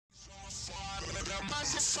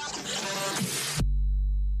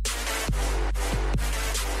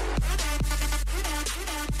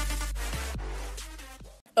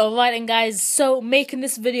Alright and guys, so making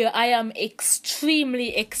this video, I am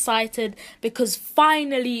extremely excited because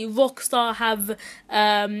finally Rockstar have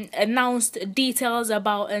announced details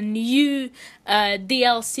about a new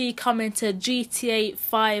DLC coming to GTA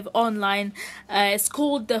 5 Online. It's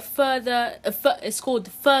called Further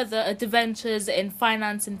Adventures in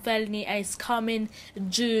Finance and Felony, and it's coming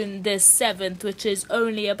June the 7th, which is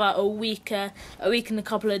only about a week and a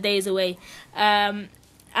couple of days away. And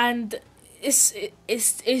it's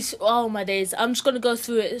oh my days. I'm just gonna go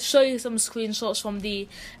through it, show you some screenshots from the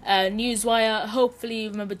newswire. Hopefully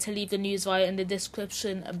remember to leave the newswire in the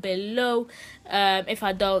description below. If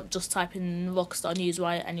I don't, just type in Rockstar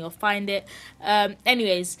Newswire and you'll find it.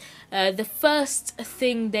 Anyways, the first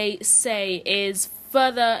thing they say is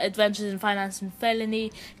Further Adventures in Finance and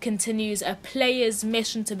Felony continues a player's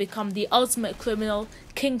mission to become the ultimate criminal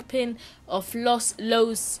kingpin of Los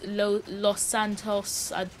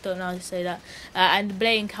Santos, I don't know how to say that, and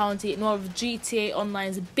Blaine County in one of GTA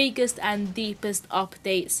Online's biggest and deepest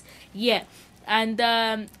updates yet. And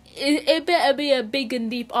it better be a big and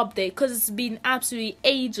deep update because it's been absolutely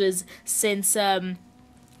ages since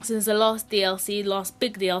the last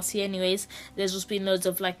big DLC anyways. There's just been loads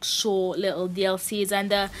of like short little DLCs,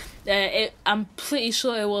 and I'm pretty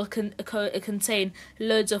sure it will contain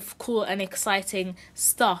loads of cool and exciting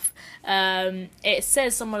stuff. It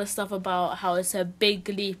says some of the stuff about how it's a big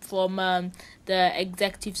leap from the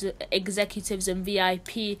executives and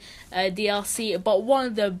VIP DLC, but one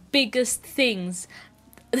of the biggest things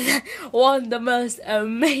one of the most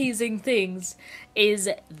amazing things is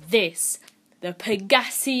this: the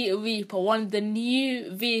Pegassi Reaper, one of the new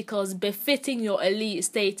vehicles befitting your elite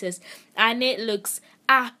status, and it looks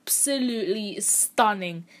absolutely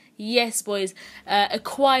stunning. Yes, boys.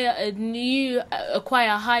 Acquire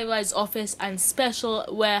high-rise office and special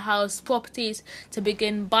warehouse properties to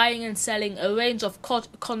begin buying and selling a range of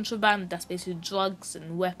contraband, that's basically drugs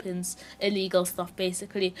and weapons, illegal stuff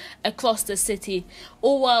basically, across the city,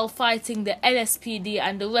 all while fighting the LSPD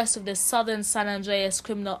and the rest of the southern San Andreas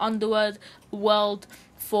criminal underworld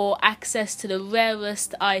for access to the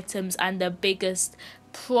rarest items and the biggest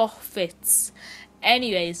profits.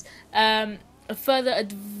 Anyways, Further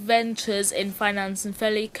Adventures in Finance and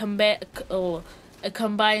Felony combines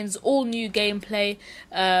all new gameplay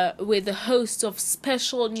with a host of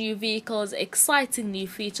special new vehicles, exciting new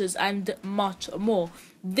features, and much more.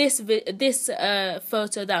 This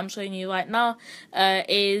photo that I'm showing you right now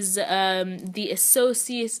is the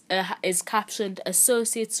associates is captioned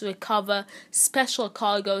 "Associates recover special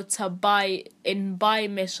cargo to buy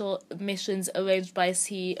missions arranged by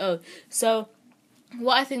CEO." So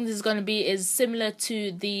what I think this is going to be is similar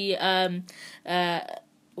to the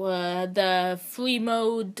free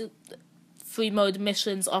mode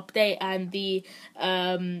missions update and the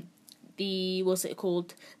what's it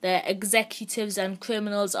called, the executives and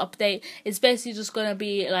criminals update. It's basically just going to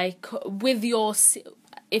be like with your,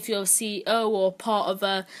 if you're a CEO or part of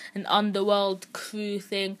an underworld crew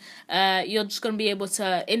thing, you're just going to be able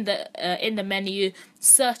to in the menu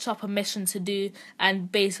search up a mission to do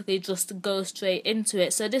and basically just go straight into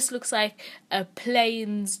it. So this looks like a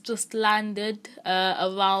plane's just landed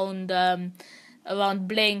around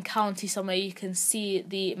Blaine County somewhere. You can see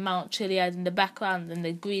the Mount Chiliad in the background and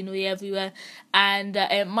the greenery everywhere, and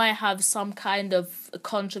it might have some kind of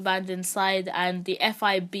contraband inside and the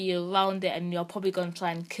FIB around it, and you're probably going to try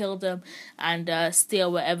and kill them and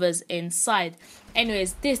steal whatever's inside.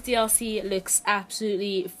 Anyways, this DLC looks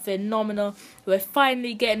absolutely phenomenal. We're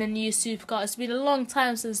finally getting a new supercar. It's been a long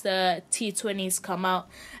time since the T20s come out,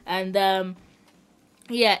 and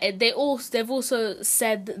yeah, they've also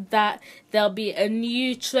said that there'll be a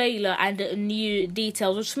new trailer and a new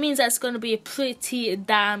details, which means that's going to be a pretty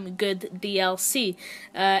damn good DLC.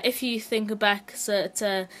 If you think back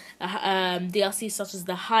to DLC such as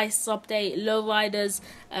the Heist update, Lowriders,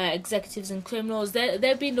 Executives and Criminals,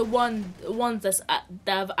 they've been the ones that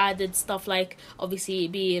have added stuff like obviously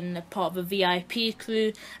being part of a VIP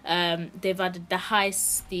crew. They've added the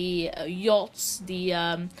heists, the yachts,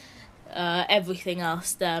 the everything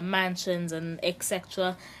else, the mansions and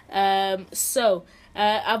etc. So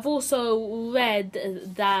I've also read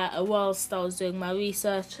that whilst I was doing my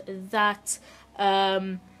research that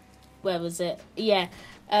where was it? Yeah,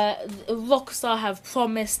 Rockstar have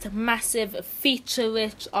promised massive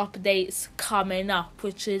feature-rich updates coming up,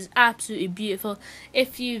 which is absolutely beautiful.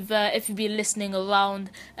 If you've been listening around,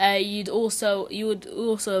 you would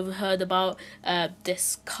also have heard about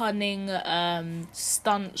this cunning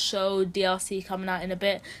stunt show DLC coming out in a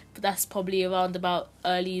bit. But that's probably around about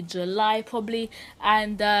early July probably.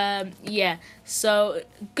 And yeah, so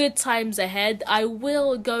good times ahead. I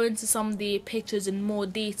will go into some of the pictures in more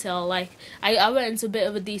detail. Like I went into a bit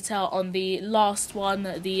of a detail on the last one,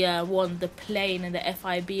 the plane and the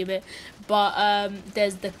FIB a bit, but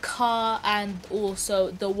there's the car and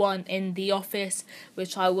also the one in the office,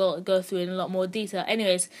 which I will go through in a lot more detail.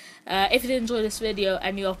 Anyways, if you did enjoy this video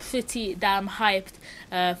and you're pretty damn hyped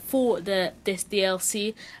for this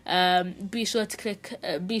DLC, be sure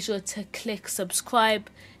to click subscribe,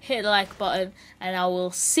 hit the like button, and I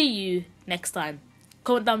will see you next time.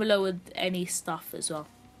 Comment down below with any stuff as well.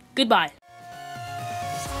 Goodbye.